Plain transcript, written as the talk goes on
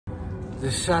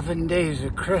the 7 days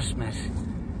of Christmas.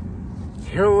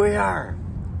 Here we are,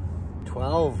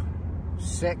 12,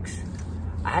 6,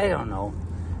 I don't know.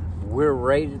 We're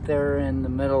right there in the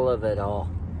middle of it all.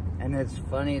 And it's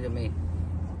funny to me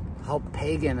how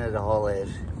pagan it all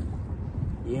is.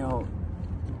 You know,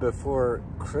 before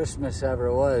Christmas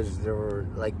ever was, there were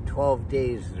like 12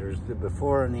 days. There's the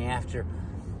before and the after.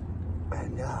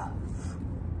 And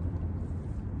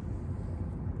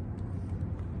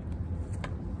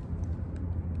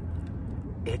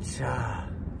it's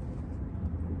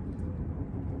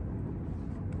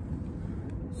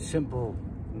simple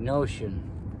notion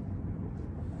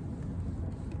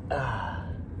that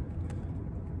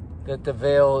the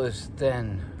veil is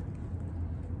thin.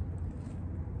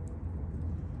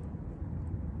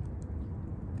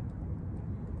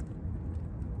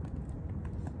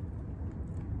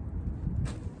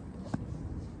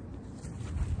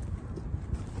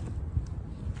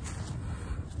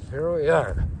 Here we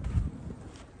are,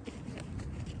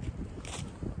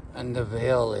 and the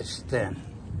veil is thin.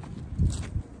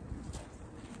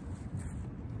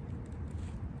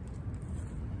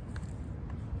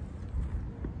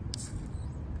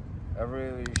 I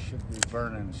really should be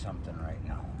burning something right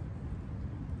now.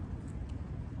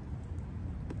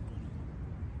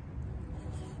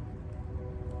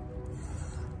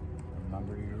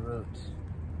 Remember your roots.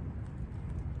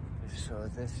 So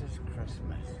this is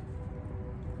Christmas.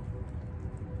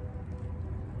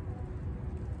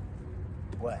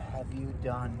 What have you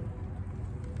done?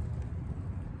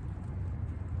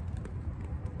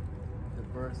 The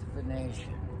birth of a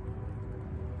nation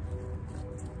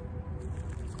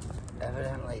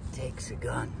evidently takes a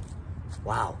gun.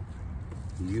 Wow.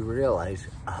 You realize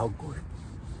how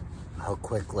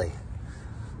quickly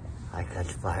I catch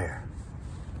fire.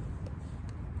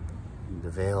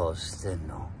 The veil is thin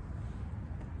though.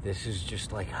 This is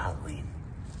just like Halloween.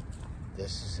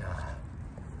 This is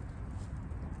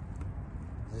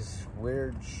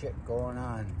weird shit going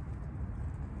on.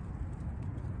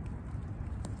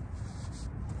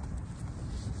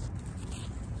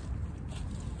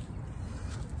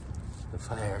 The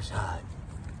fire's hot.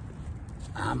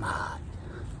 I'm hot.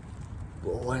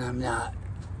 But when I'm not,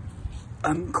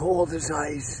 I'm cold as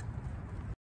ice.